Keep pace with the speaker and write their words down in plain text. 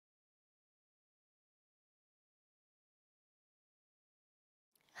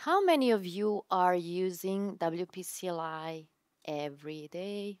How many of you are using WP-CLI every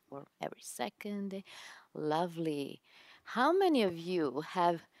day or every second day? Lovely. How many of you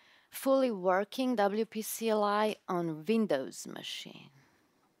have fully working WP-CLI on Windows machine?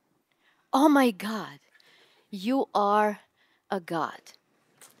 Oh my God, you are a god.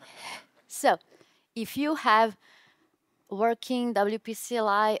 So, if you have working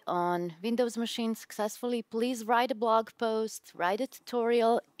WP-CLI on Windows machine successfully, please write a blog post, write a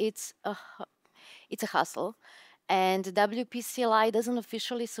tutorial. It's a hustle. And WP-CLI doesn't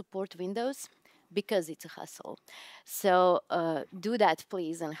officially support Windows because it's a hustle. So do that,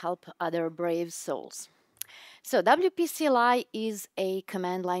 please, and help other brave souls. So WP-CLI is a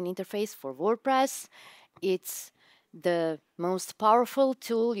command line interface for WordPress. It's the most powerful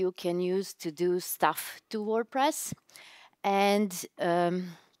tool you can use to do stuff to WordPress. And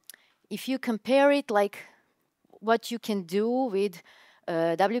if you compare it like what you can do with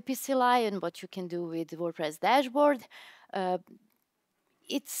WP-CLI and what you can do with WordPress dashboard,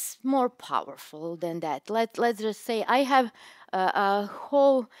 it's more powerful than that. Let's just say I have a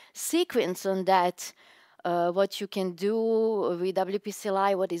whole sequence on that. What you can do with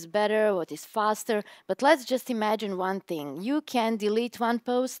WP-CLI, what is better, what is faster. But let's just imagine one thing. You can delete one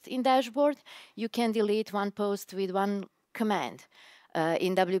post in dashboard. You can delete one post with one command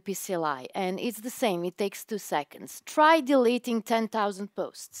in WP-CLI. And it's the same. It takes 2 seconds. Try deleting 10,000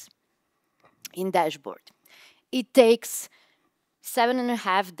 posts in dashboard. It takes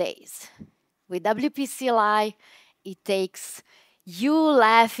 7.5 days. With WP-CLI, it takes you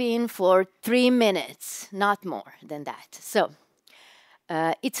laughing for 3 minutes, not more than that. So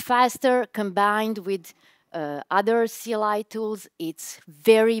it's faster combined with other CLI tools. It's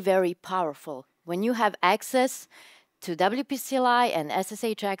very, very powerful. When you have access to WP-CLI and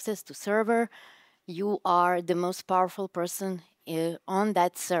SSH access to server, you are the most powerful person on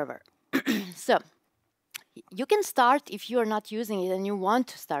that server. So you can start, if you are not using it and you want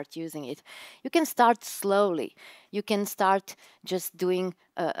to start using it, you can start slowly. You can start just doing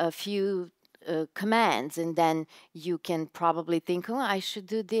a few commands, and then you can probably think, oh, I should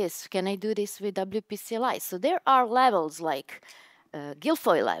do this. Can I do this with WP-CLI? So there are levels like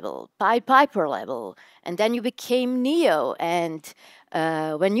Guilfoyle level, Pied Piper level, and then you became Neo. And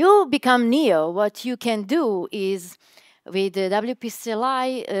when you become Neo, what you can do is with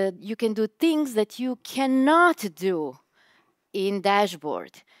WP-CLI, you can do things that you cannot do in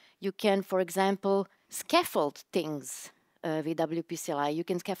dashboard. You can, for example, scaffold things with WP-CLI. You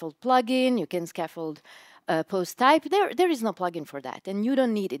can scaffold plugin, you can scaffold post type. There is no plugin for that, and you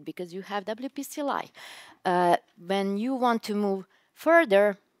don't need it because you have WP-CLI. When you want to move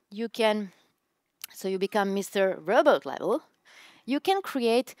further, you can, so you become Mr. Robot level, you can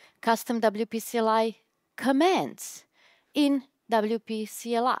create custom WP-CLI commands in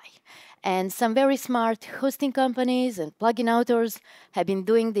WP-CLI. And some very smart hosting companies and plugin authors have been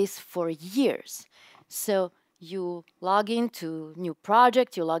doing this for years. So you log into new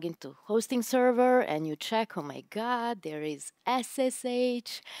project, you log into hosting server, and you check, oh my God, there is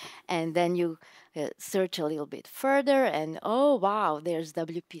SSH. And then you search a little bit further, and oh wow, there's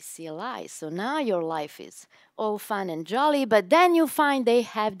WP-CLI. So now your life is all fun and jolly, but then you find they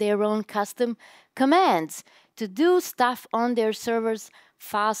have their own custom commands to do stuff on their servers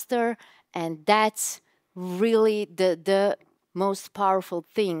faster, and that's really the most powerful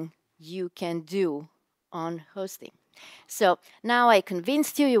thing you can do on hosting. So now I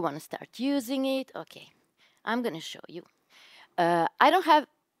convinced you, you want to start using it. Okay, I'm going to show you. I don't have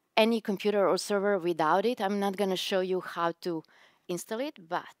any computer or server without it. I'm not going to show you how to install it,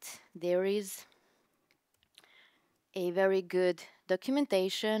 but there is a very good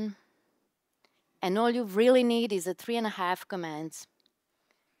documentation, and all you really need is a 3.5 commands.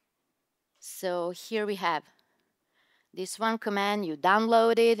 So here we have this one command, you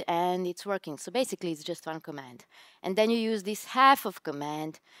download it and it's working. So basically it's just one command. And then you use this half of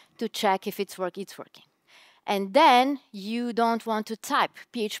command to check if it's working. And then you don't want to type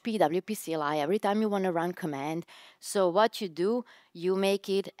PHP WP-CLI every time you want to run command. So what you do, you make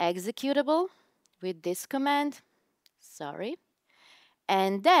it executable with this command. Sorry.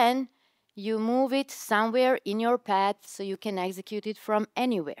 And then you move it somewhere in your path so you can execute it from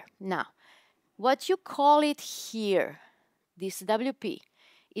anywhere. Now, what you call it here, this WP,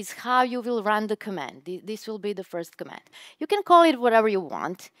 is how you will run the command. This will be the first command. You can call it whatever you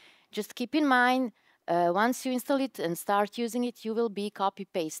want. Just keep in mind, once you install it and start using it, you will be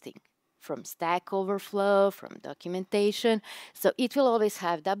copy-pasting from Stack Overflow, from documentation. So it will always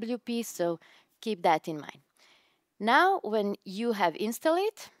have WP, so keep that in mind. Now, when you have installed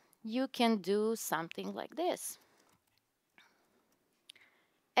it, you can do something like this.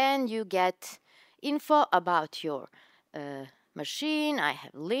 and you get info about your machine. I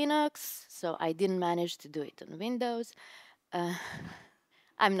have Linux, so I didn't manage to do it on Windows. Uh,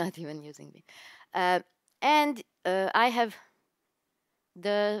 I'm not even using it. And I have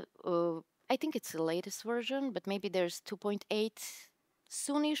the, I think it's the latest version, but maybe there's 2.8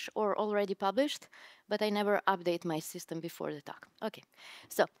 soonish or already published, but I never update my system before the talk. Okay,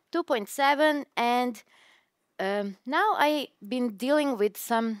 so 2.7, and now I've been dealing with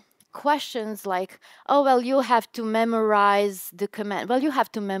some questions like, oh, well, you have to memorize the command. Well, you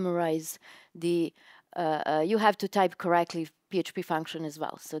have to memorize the, you have to type correctly PHP function as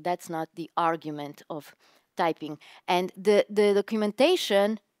well. So that's not the argument of typing. And the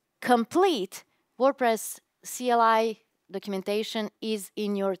documentation, complete WordPress CLI documentation is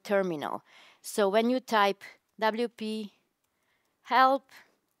in your terminal. So when you type WP help,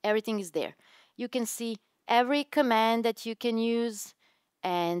 everything is there. You can see every command that you can use,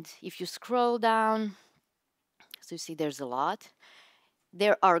 and if you scroll down, so you see there's a lot.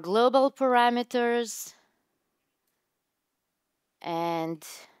 There are global parameters, and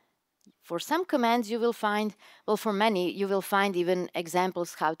for some commands you will find, well, for many you will find even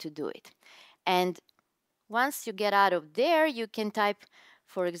examples how to do it. And once you get out of there, you can type,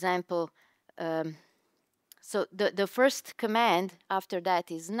 for example, so the first command after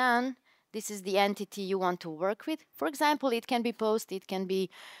that is none. This is the entity you want to work with. For example, it can be post, it can be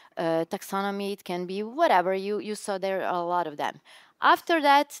taxonomy, it can be whatever. You saw there are a lot of them. After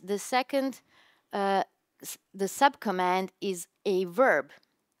that, the second, the subcommand is a verb.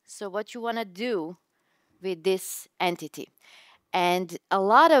 So what you want to do with this entity. And a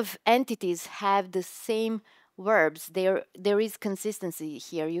lot of entities have the same verbs. There is consistency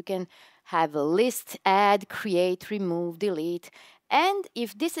here. You can have a list, add, create, remove, delete. And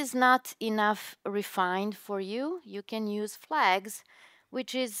if this is not enough refined for you, you can use flags,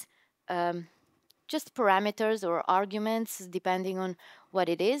 which is just parameters or arguments depending on what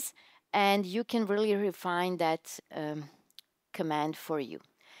it is. And you can really refine that command for you.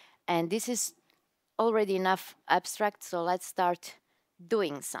 And this is already enough abstract, so let's start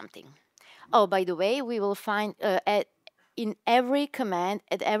doing something. Oh, by the way, we will find in every command,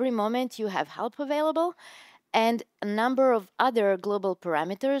 at every moment, you have help available and a number of other global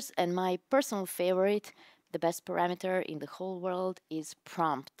parameters. And my personal favorite, the best parameter in the whole world, is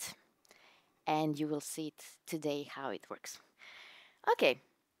prompt. And you will see it today how it works. Okay,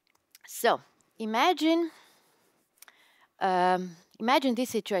 so imagine this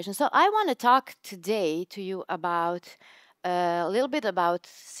situation. So I want to talk today to you about a little bit about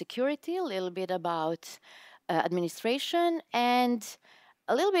security, a little bit about administration, and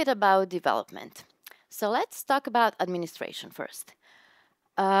a little bit about development. So let's talk about administration first.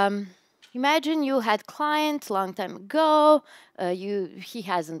 Imagine you had client long time ago, he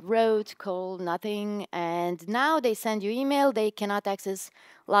hasn't wrote, called, nothing, and now they send you email, they cannot access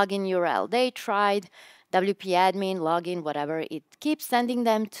login URL. They tried WP admin, login, whatever, it keeps sending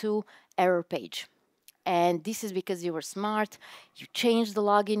them to error page. And this is because you were smart, you changed the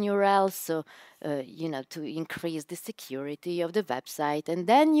login URL, so, to increase the security of the website, and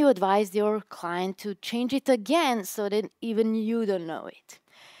then you advised your client to change it again so that even you don't know it.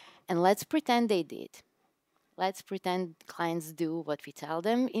 And let's pretend they did. Let's pretend clients do what we tell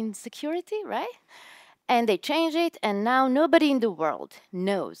them in security, right? And they change it, and now nobody in the world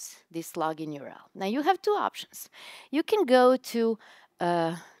knows this login URL. Now you have two options. You can go to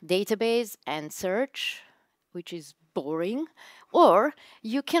a database and search, which is boring, or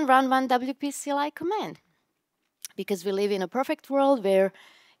you can run one WP-CLI command, because we live in a perfect world where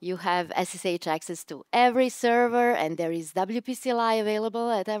you have SSH access to every server, and there is WP-CLI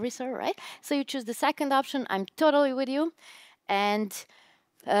available at every server, right? So you choose the second option. I'm totally with you. And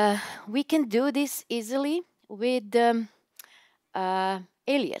we can do this easily with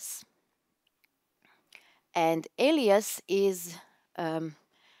alias. And alias is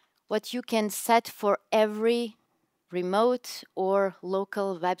what you can set for every remote or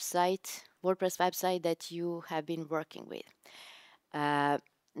local website, WordPress website that you have been working with.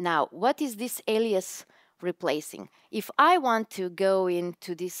 Now, what is this alias replacing? If I want to go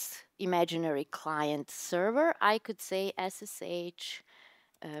into this imaginary client server, I could say SSH.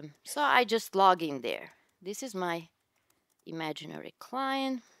 So I just log in there. This is my imaginary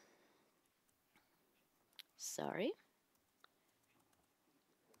client. Sorry.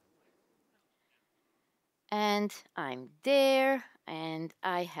 And I'm there, and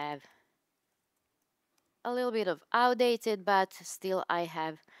I have a little bit of outdated, but still I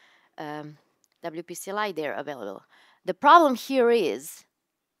have WP-CLI there available. The problem here is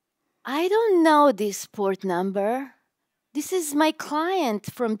I don't know this port number. This is my client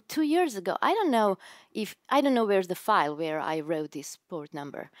from 2 years ago. I don't know where's the file where I wrote this port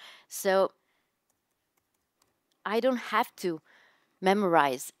number. So I don't have to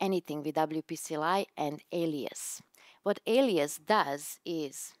memorize anything with WP-CLI and alias. What alias does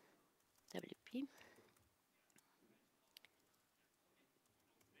is WP.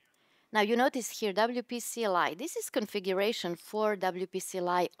 Now you notice here WP-CLI. This is configuration for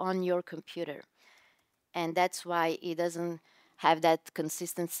WP-CLI on your computer. And that's why it doesn't have that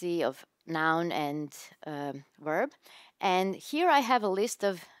consistency of noun and verb. And here I have a list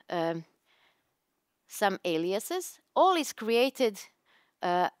of some aliases. All is created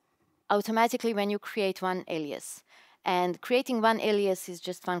automatically when you create one alias. And creating one alias is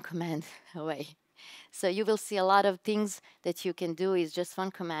just one command away. So you will see a lot of things that you can do is just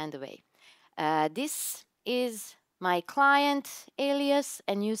one command away. This is my client alias,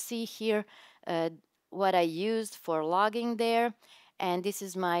 and you see here what I used for logging there, and this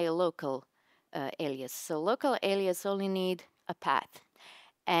is my local alias. So local alias only need a path,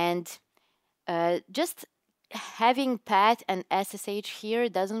 and just having path and SSH here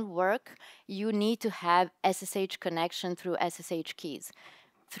doesn't work. You need to have SSH connection through SSH keys,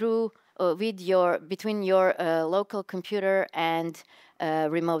 through between your local computer and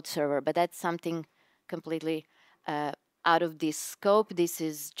remote server, but that's something completely out of this scope. This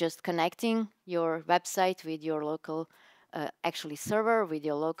is just connecting your website with your local actually server with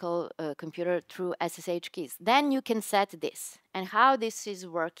your local computer through SSH keys. Then you can set this. And how this is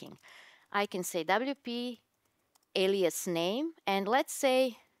working, I can say WP alias name, and let's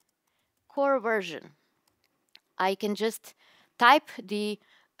say core version. I can just type the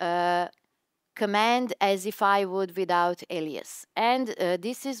command as if I would without alias. And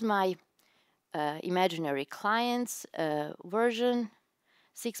this is my imaginary client's version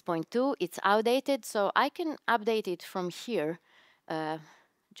 6.2. It's outdated, so I can update it from here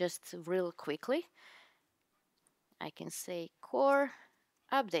just real quickly. I can say core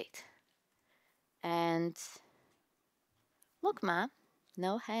update. And look, ma,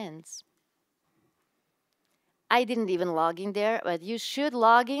 no hands. I didn't even log in there, but you should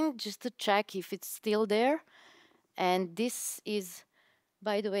log in just to check if it's still there. And this is,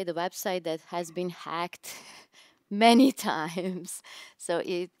 by the way, the website that has been hacked many times. So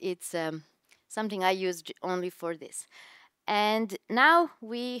it's something I use only for this. And now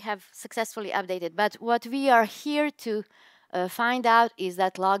we have successfully updated. But what we are here to find out is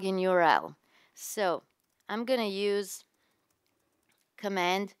that login URL. So I'm going to use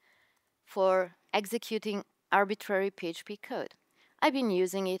command for executing arbitrary PHP code. I've been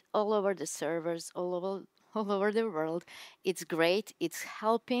using it all over the servers, all over the world. It's great. It's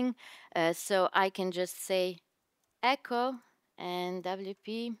helping. So I can just say echo and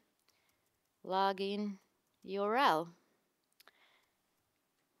WP login URL.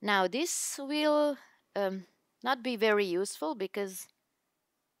 Now this will not be very useful because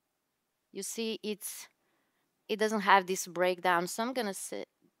you see it doesn't have this breakdown. So I'm gonna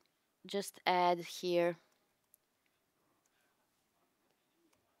just add here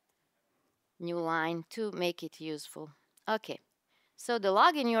new line to make it useful. Okay, so the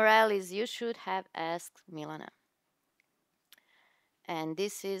login URL is you should have asked Milana. And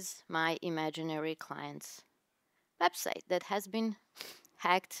this is my imaginary client's website that has been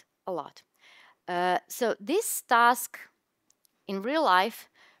hacked a lot. So this task in real life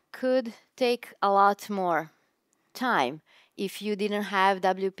could take a lot more time if you didn't have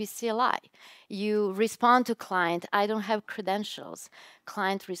WP-CLI. You respond to client, I don't have credentials.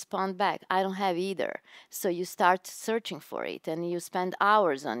 Client respond back, I don't have either. So you start searching for it and you spend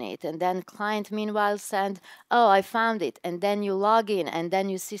hours on it. And then client meanwhile send, oh, I found it. And then you log in and then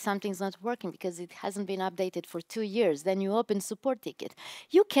you see something's not working because it hasn't been updated for 2 years. Then you open support ticket.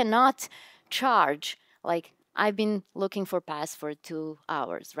 You cannot charge like I've been looking for pass for 2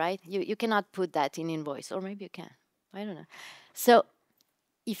 hours, right? You cannot put that in invoice, or maybe you can. I don't know. So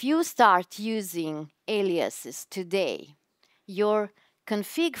if you start using aliases today, your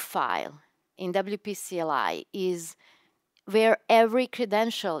config file in WP-CLI is where every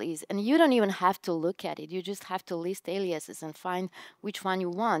credential is, and you don't even have to look at it. You just have to list aliases and find which one you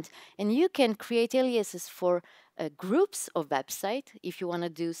want. And you can create aliases for groups of website if you want to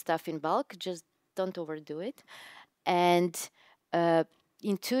do stuff in bulk. Just don't overdo it. And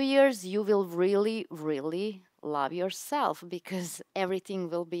in 2 years, you will really, really love yourself because everything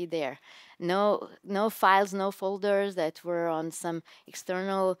will be there. No files, no folders that were on some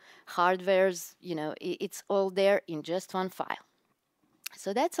external hardwares. You know, it's all there in just one file.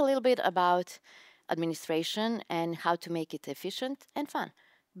 So that's a little bit about administration and how to make it efficient and fun.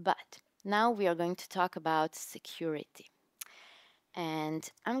 But now we are going to talk about security. And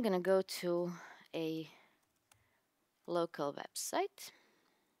I'm going to go to a local website.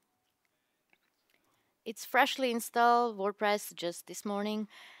 It's freshly installed WordPress just this morning.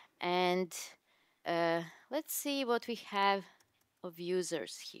 And let's see what we have of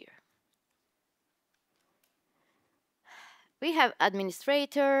users here. We have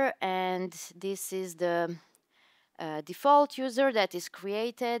administrator, and this is the default user that is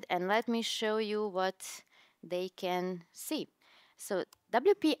created. And let me show you what they can see. So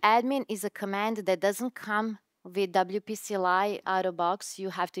WP admin is a command that doesn't come with WP-CLI out of box. You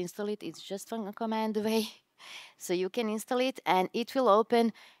have to install it. It's just one command away. So you can install it and it will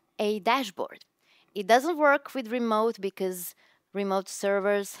open a dashboard. It doesn't work with remote because remote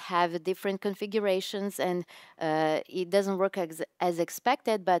servers have different configurations and it doesn't work as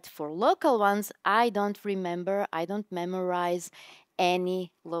expected. But for local ones, I don't memorize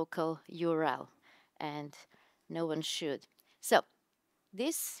any local URL, and no one should. So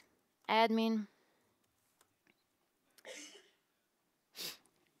this admin,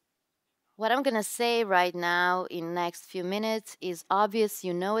 what I'm gonna say right now in next few minutes is obvious.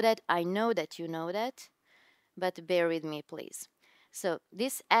 You know that. I know that you know that, but bear with me, please. So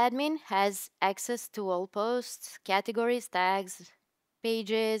this admin has access to all posts, categories, tags,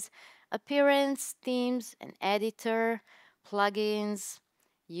 pages, appearance, themes, an editor, plugins,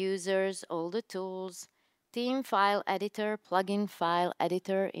 users, all the tools, theme file editor, plugin file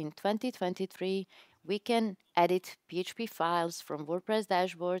editor. In 2023, we can edit PHP files from WordPress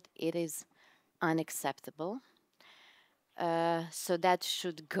dashboard. It is unacceptable. So that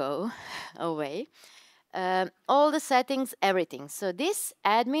should go away. All the settings, everything. So this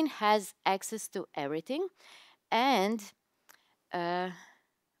admin has access to everything. And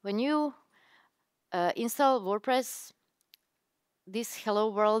when you install WordPress, this hello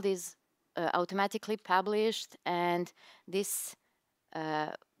world is automatically published, and this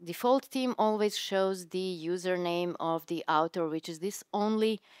default theme always shows the username of the author, which is this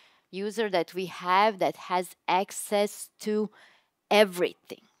only user that we have that has access to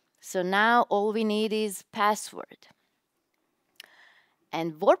everything. So now all we need is password.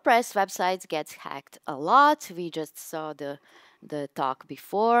 And WordPress websites get hacked a lot. We just saw the talk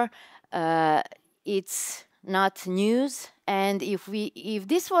before. It's not news. And if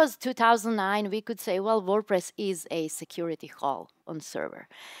this was 2009, we could say, well, WordPress is a security hole on server,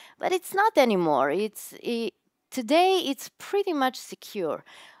 but it's not anymore. Today it's pretty much secure.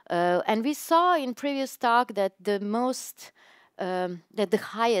 And we saw in previous talk that that the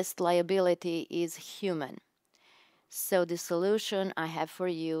highest liability is human. So the solution I have for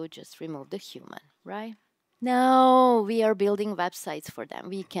you, just remove the human, right? No, we are building websites for them.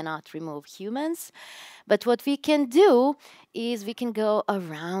 We cannot remove humans. But what we can do is we can go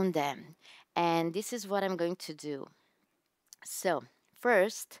around them. And this is what I'm going to do. So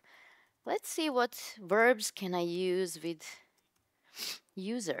first, let's see what verbs can I use with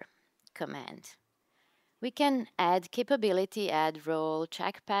user command. We can add capability, add role,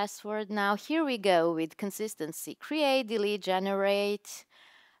 check password. Now here we go with consistency. Create, delete, generate,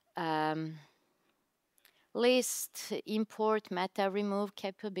 list, import, meta, remove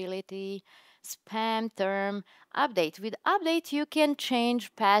capability, spam, term, update. With update, you can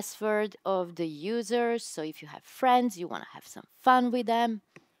change password of the users. So if you have friends, you want to have some fun with them.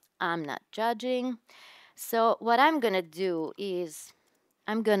 I'm not judging. So what I'm going to do is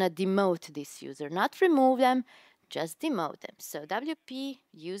I'm going to demote this user, not remove them, just demote them. So WP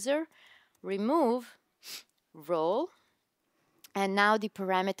user, remove role. And now the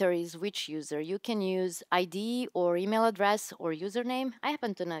parameter is which user. You can use ID or email address or username. I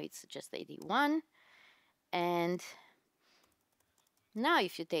happen to know it's just ID1. And now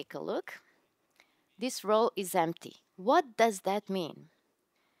if you take a look, this role is empty. What does that mean?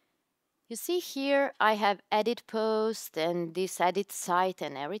 You see here I have edit post and this edit site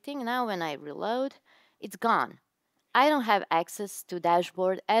and everything. Now when I reload, it's gone. I don't have access to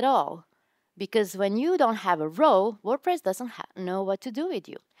dashboard at all. Because when you don't have a role, WordPress doesn't know what to do with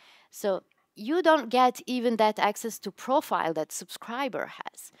you. So you don't get even that access to profile that subscriber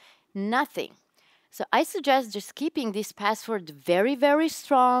has. Nothing. So I suggest just keeping this password very, very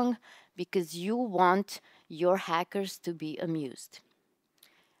strong because you want your hackers to be amused.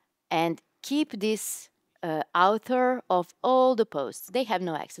 And keep this author of all the posts. They have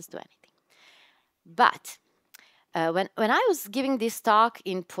no access to anything. But when I was giving this talk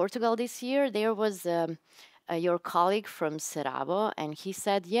in Portugal this year, there was your colleague from Serabo, and he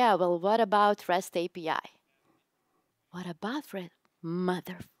said, yeah, well, what about REST API? What about REST?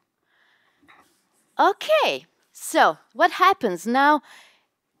 Mother. Okay, so what happens now?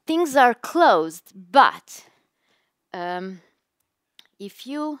 Things are closed, but if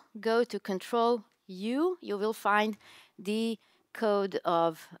you go to Control U, you will find the code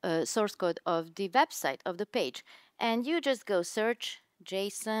of source code of the website of the page, and you just go search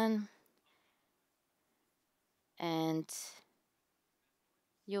JSON, and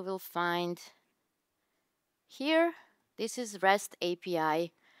you will find here this is REST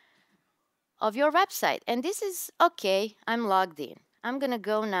API of your website, and this is okay. I'm logged in. I'm gonna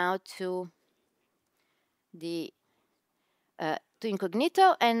go now to the to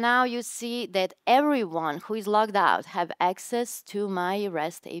incognito, and now you see that everyone who is logged out have access to my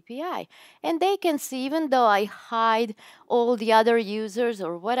REST API, and they can see, even though I hide all the other users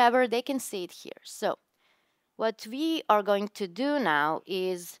or whatever, they can see it here. So what we are going to do now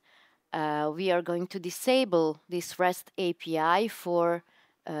is we are going to disable this REST API for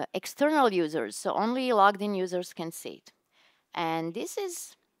external users, so only logged in users can see it. And this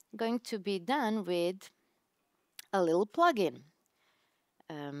is going to be done with a little plugin.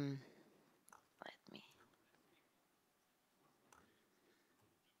 Let me.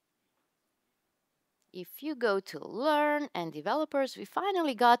 If you go to Learn and Developers, we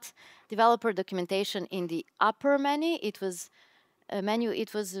finally got developer documentation in the upper menu. It was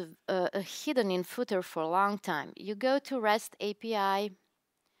hidden in footer for a long time. You go to REST API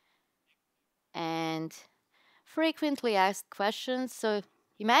and frequently asked questions. So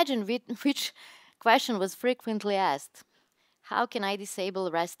imagine which question was frequently asked. How can I disable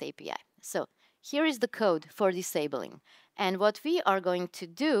REST API? So here is the code for disabling. And what we are going to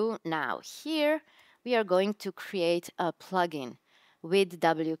do now here, we are going to create a plugin with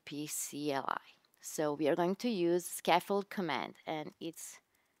WP-CLI. So we are going to use scaffold command, and it's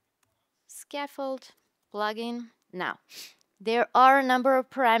scaffold plugin. Now, there are a number of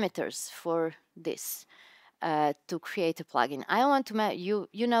parameters for this. To create a plugin. I don't want to,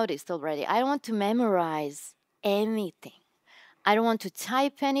 you noticed already, I don't want to memorize anything. I don't want to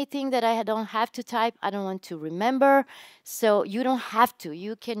type anything that I don't have to type. I don't want to remember. So you don't have to.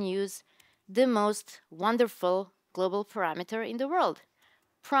 You can use the most wonderful global parameter in the world,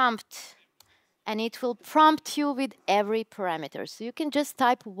 prompt. And it will prompt you with every parameter. So you can just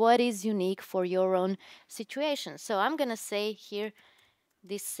type what is unique for your own situation. So I'm going to say here,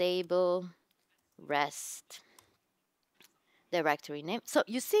 disable REST directory name. So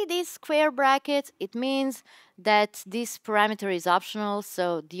you see these square brackets, it means that this parameter is optional.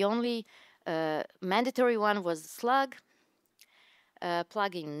 So the only mandatory one was slug,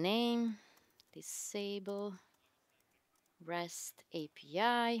 plugin name, disable REST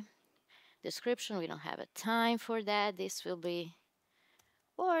API, description, we don't have a time for that. This will be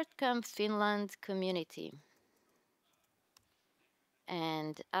WordCamp Finland community.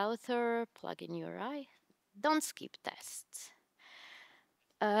 And author, plugin URI, don't skip tests.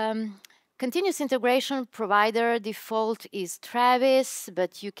 Continuous integration provider default is Travis,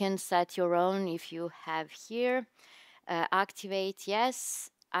 but you can set your own if you have here. Activate,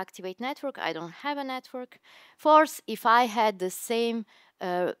 yes. Activate network, I don't have a network. Force, if I had the same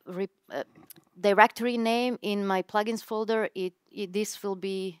directory name in my plugins folder, this will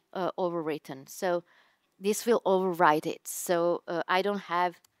be overwritten. So this will overwrite it. So I don't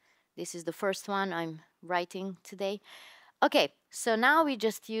have, this is the first one I'm writing today. Okay, so now we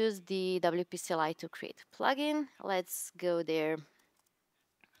just use the WP-CLI to create a plugin. Let's go there.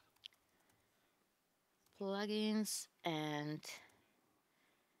 Plugins and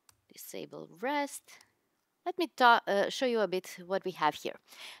disable REST. Let me show you a bit what we have here.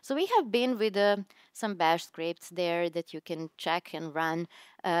 So we have been with some bash scripts there that you can check and run.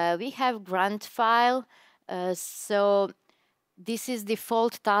 We have grunt file. So this is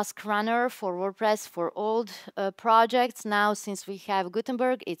default task runner for WordPress for old projects. Now, since we have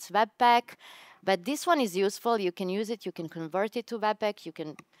Gutenberg, it's Webpack. But this one is useful. You can use it. You can convert it to Webpack. You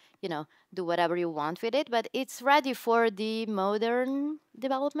can, do whatever you want with it. But it's ready for the modern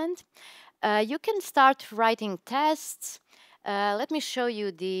development. You can start writing tests. Let me show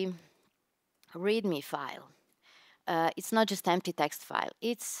you the README file. It's not just empty text file.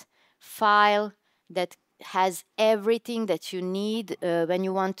 It's file that has everything that you need when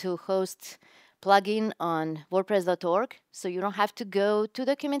you want to host plugin on WordPress.org. So you don't have to go to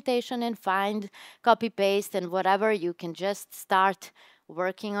documentation and find, copy, paste, and whatever. You can just start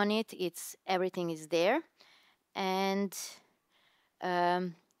working on it. Everything is there. And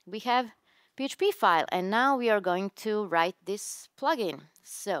we have PHP file. And now we are going to write this plugin.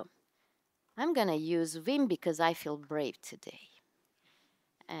 So I'm going to use Vim because I feel brave today.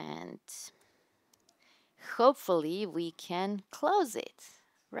 And hopefully we can close it,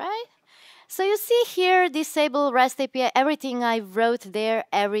 right? So you see here, disable REST API, everything I wrote there,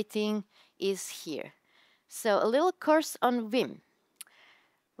 everything is here. So a little course on Vim.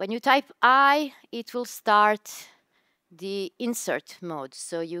 When you type I, it will start the insert mode,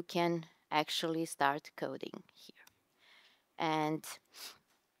 so you can actually start coding here. And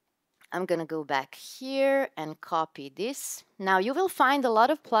I'm gonna go back here and copy this. Now you will find a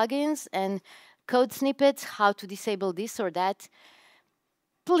lot of plugins and code snippets, how to disable this or that.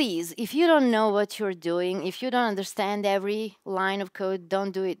 Please, if you don't know what you're doing, if you don't understand every line of code,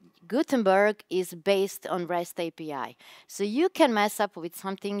 don't do it. Gutenberg is based on REST API. So you can mess up with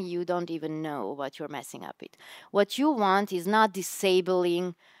something you don't even know what you're messing up with. What you want is not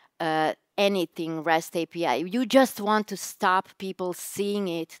disabling anything REST API. You just want to stop people seeing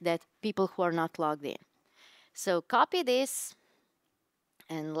it, that people who are not logged in. So copy this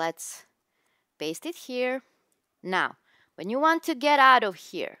and let's paste it here. Now, when you want to get out of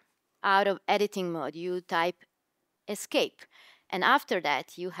here, out of editing mode, you type escape. And after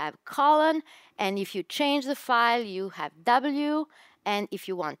that, you have colon. And if you change the file, you have W. And if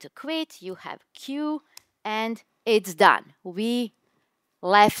you want to quit, you have Q. And it's done. We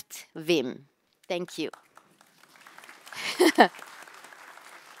left Vim. Thank you.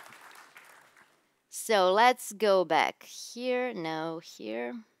 So let's go back here. No,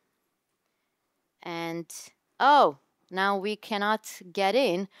 here. And oh, now we cannot get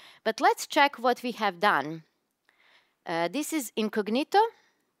in, but let's check what we have done. This is incognito.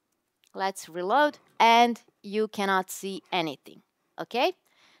 Let's reload, and you cannot see anything, okay?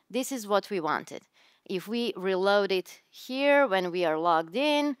 This is what we wanted. If we reload it here when we are logged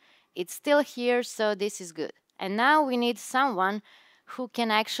in, it's still here, so this is good. And now we need someone who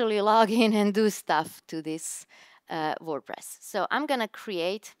can actually log in and do stuff to this WordPress. So I'm gonna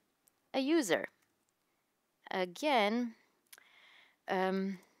create a user. Again,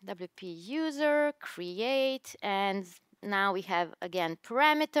 WP user, create, and now we have, again,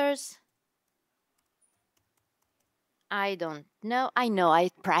 parameters. I don't know. I know I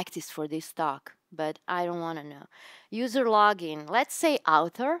practiced for this talk, but I don't want to know. User login. Let's say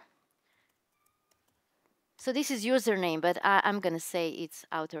author. So this is username, but I'm going to say it's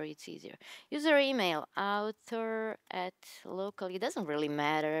author. It's easier. User email, author at local. It doesn't really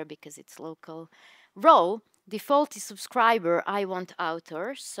matter because it's local. Row, default is subscriber. I want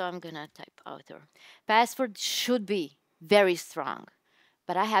author, so I'm going to type author. Password should be very strong,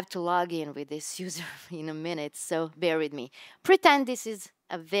 but I have to log in with this user in a minute, so bear with me. Pretend this is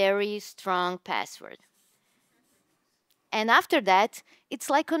a very strong password. And after that, it's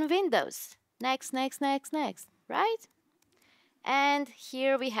like on Windows. Next, next, next, next, right? And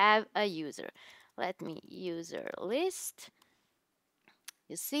here we have a user. Let me user list.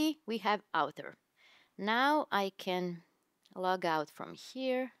 You see, we have author. Now I can log out from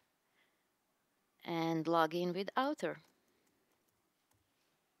here and log in with author.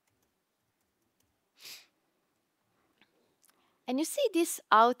 And you see this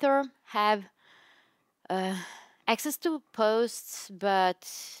author have access to posts, but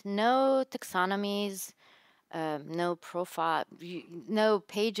no taxonomies, no profile, no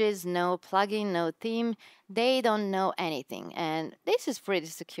pages, no plugin, no theme. They don't know anything. And this is pretty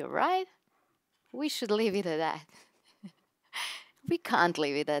secure, right? We should leave it at that. We can't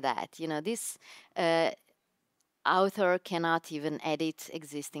leave it at that. You know, this author cannot even edit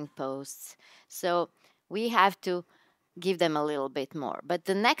existing posts. So we have to give them a little bit more. But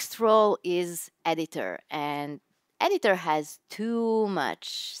the next role is editor, and editor has too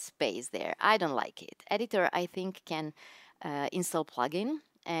much space there. I don't like it. Editor, I think, can install plugin,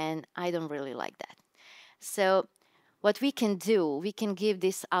 and I don't really like that. So what we can do, we can give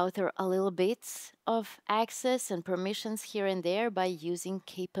this author a little bit of access and permissions here and there by using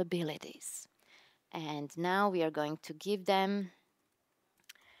capabilities. And now we are going to give them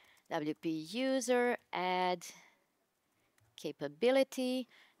WP user add capability.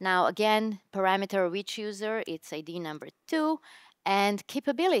 Now again, parameter which user, it's ID number 2. And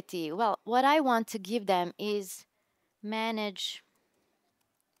capability, well, what I want to give them is manage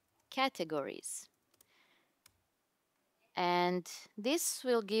categories. And this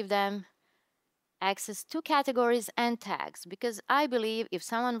will give them access to categories and tags, because I believe if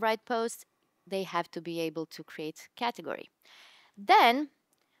someone writes posts, they have to be able to create category. Then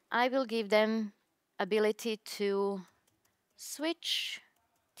I will give them ability to switch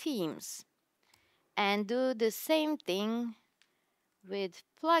themes and do the same thing with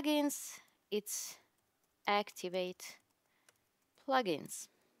plugins. It's activate plugins.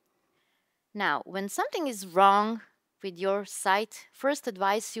 Now, when something is wrong with your site, first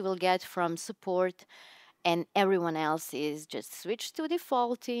advice you will get from support and everyone else is just switch to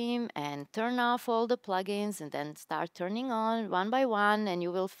default theme and turn off all the plugins and then start turning on one by one, and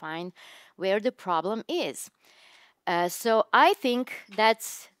you will find where the problem is. So I think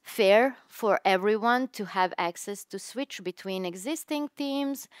that's fair for everyone to have access to switch between existing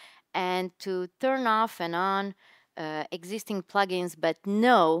themes and to turn off and on existing plugins, but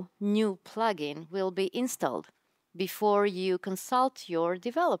no new plugin will be installed before you consult your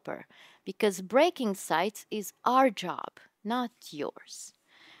developer, because breaking sites is our job, not yours.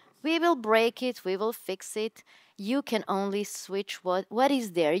 We will break it, we will fix it. You can only switch what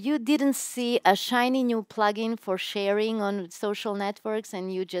is there. You didn't see a shiny new plugin for sharing on social networks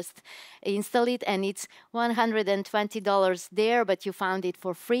and you just install it and it's $120 there, but you found it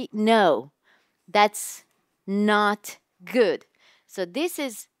for free. No, that's not good. So this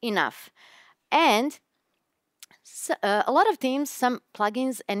is enough. And so, a lot of themes, some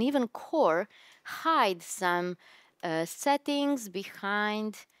plugins, and even core hide some settings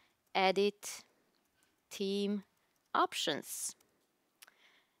behind edit theme options.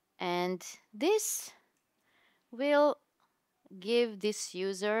 And this will give this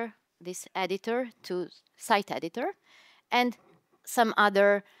user, this editor to site editor, and some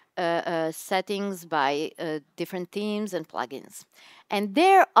other settings by different themes and plugins. And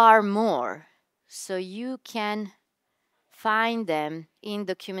there are more, so you can find them in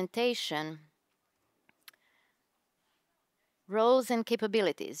documentation. Roles and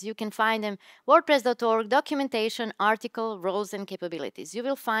capabilities. You can find them WordPress.org, documentation, article, roles and capabilities. You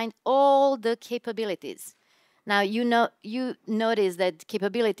will find all the capabilities. Now you notice that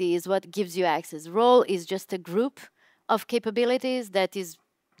capability is what gives you access. Role is just a group of capabilities that is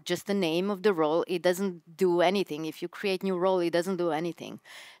just the name of the role. It doesn't do anything. If you create new role, it doesn't do anything.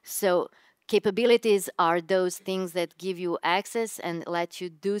 So capabilities are those things that give you access and let you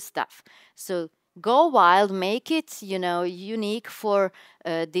do stuff. So go wild, make it, unique for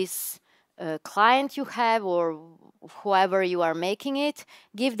this client you have or whoever you are making it.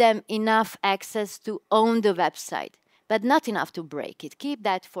 Give them enough access to own the website, but not enough to break it. Keep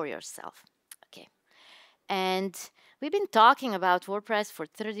that for yourself. Okay. And we've been talking about WordPress for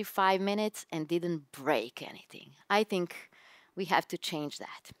 35 minutes and didn't break anything. I think we have to change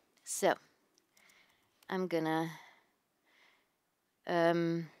that. So I'm gonna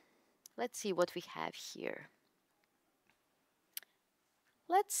let's see what we have here.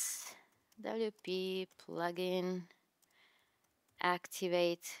 Let's WP plugin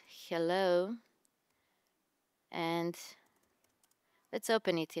activate hello, and let's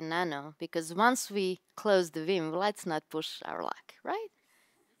open it in Nano, because once we close the Vim, let's not push our luck, right?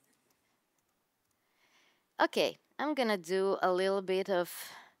 Okay, I'm gonna do a little bit of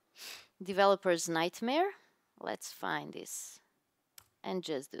developer's nightmare. Let's find this and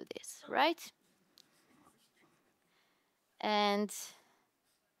just do this, right? And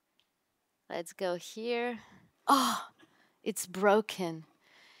let's go here. Oh, it's broken.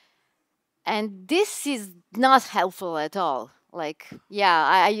 And this is not helpful at all. Like, yeah,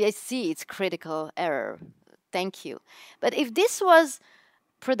 I see it's critical error. Thank you. But if this was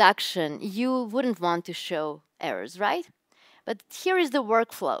production, you wouldn't want to show errors, right? But here is the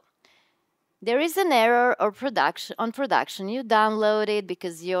workflow. There is an error or on production. You download it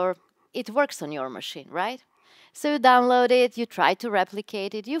because it works on your machine, right? So you download it, you try to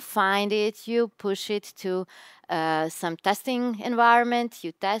replicate it, you find it, you push it to some testing environment,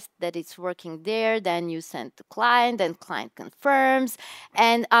 you test that it's working there, then you send to client, and client confirms,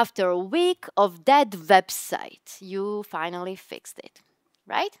 and after a week of that website, you finally fixed it,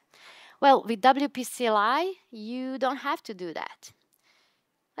 right? Well, with WP-CLI, you don't have to do that.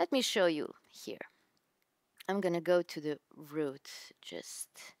 Let me show you here. I'm going to go to the root, just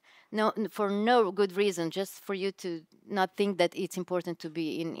for no good reason, just for you to not think that it's important to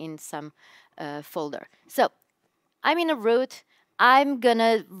be in some folder. So I'm in a root. I'm going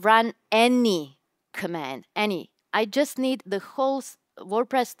to run any command, any. I just need the whole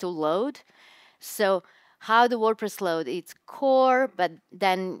WordPress to load. So how the WordPress load? It's core, but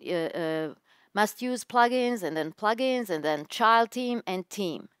then must use plugins, and then child theme and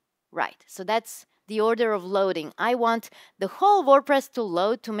theme. Right. So that's the order of loading. I want the whole WordPress to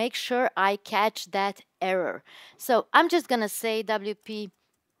load to make sure I catch that error. So I'm just going to say WP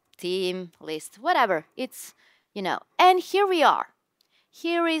theme list, whatever. It's, and here we are.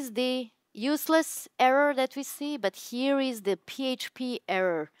 Here is the useless error that we see, but here is the PHP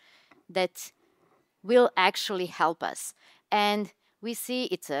error that will actually help us. And we see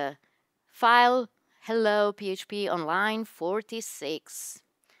it's a file, hello PHP on line 46.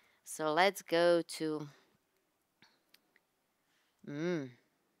 So let's go to,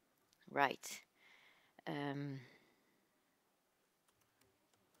 right.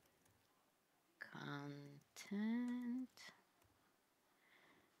 Content.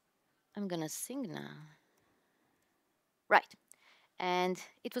 I'm gonna sing now. Right. And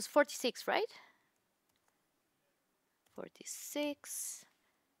it was 46, right? 46.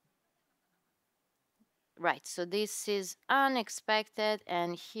 Right, so this is unexpected,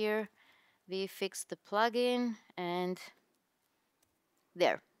 and here we fix the plugin, and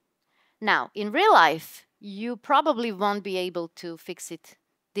there. Now, in real life, you probably won't be able to fix it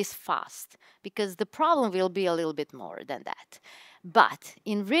this fast because the problem will be a little bit more than that. But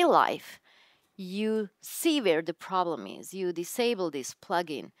in real life, you see where the problem is. You disable this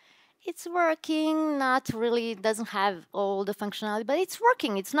plugin. It's working, not really, doesn't have all the functionality, but it's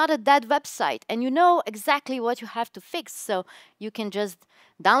working. It's not a dead website. And you know exactly what you have to fix. So you can just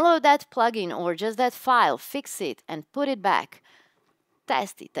download that plugin or just that file, fix it, and put it back.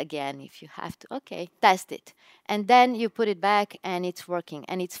 Test it again if you have to. Okay, test it. And then you put it back and it's working.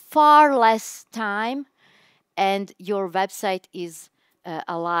 And it's far less time and your website is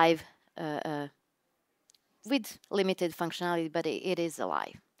alive with limited functionality, but it is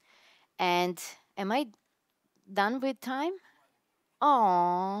alive. And am I done with time?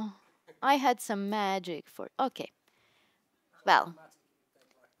 Oh, I had some magic for, okay. Well,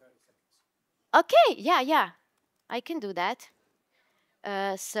 okay, yeah, I can do that.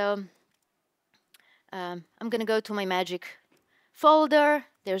 So I'm gonna go to my magic folder.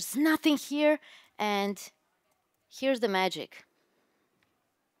 There's nothing here, and here's the magic.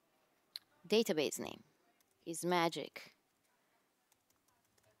 Database name is magic.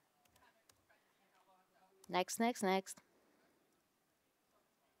 Next.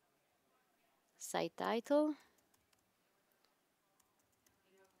 Site title.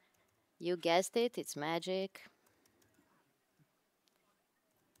 You guessed it, it's magic.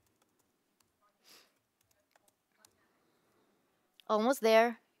 Almost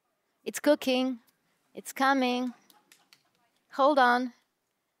there. It's cooking. It's coming. Hold on.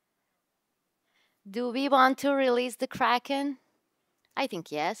 Do we want to release the Kraken? I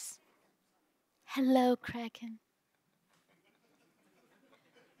think yes. Hello, Kraken.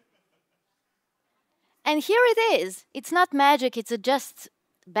 And here it is. It's not magic, it's a just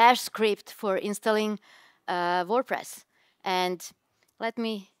bash script for installing WordPress. And let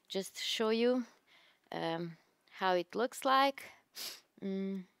me just show you how it looks like.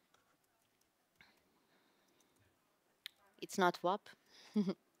 It's not WAP.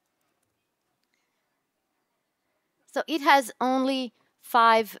 So it has only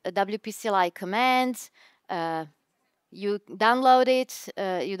 5 WP-CLI commands. You download it,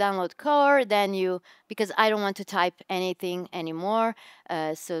 you download core, then you, because I don't want to type anything anymore,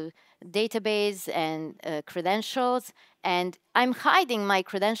 so database and credentials, and I'm hiding my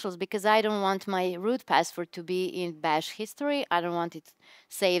credentials because I don't want my root password to be in bash history. I don't want it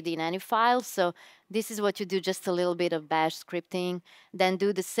saved in any file, so this is what you do, just a little bit of bash scripting, then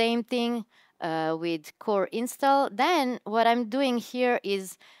do the same thing with core install. Then what I'm doing here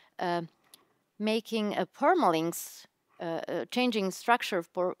is making a permalinks, changing structure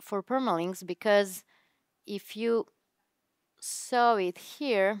for permalinks, because if you saw it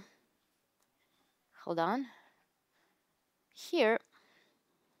here, hold on, here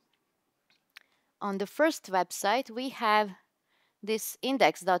on the first website we have this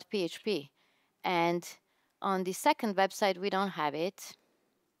index.php, and on the second website we don't have it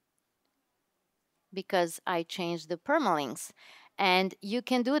because I changed the permalinks. And you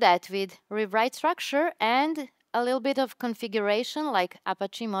can do that with rewrite structure and a little bit of configuration, like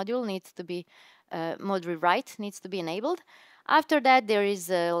Apache module needs to be, mod rewrite needs to be enabled. After that, there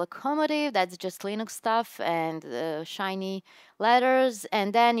is a locomotive, that's just Linux stuff, and shiny letters.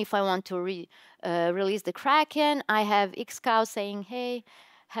 And then if I want to release the Kraken, I have xcow saying, hey,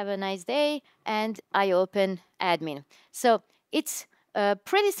 have a nice day, and I open admin. So it's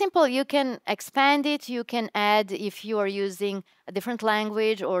pretty simple. You can expand it. You can add, if you are using a different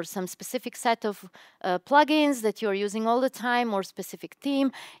language or some specific set of plugins that you're using all the time, or specific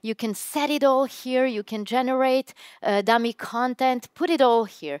theme. You can set it all here. You can generate dummy content. Put it all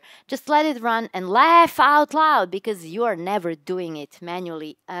here. Just let it run and laugh out loud because you are never doing it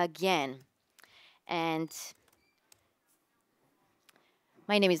manually again. And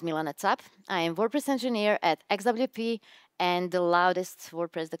my name is Milana Tsap. I am WordPress engineer at XWP and the loudest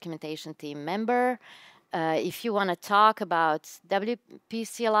WordPress documentation team member. If you want to talk about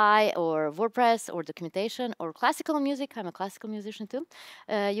WP-CLI or WordPress or documentation or classical music, I'm a classical musician too,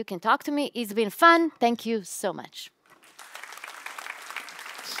 you can talk to me. It's been fun. Thank you so much.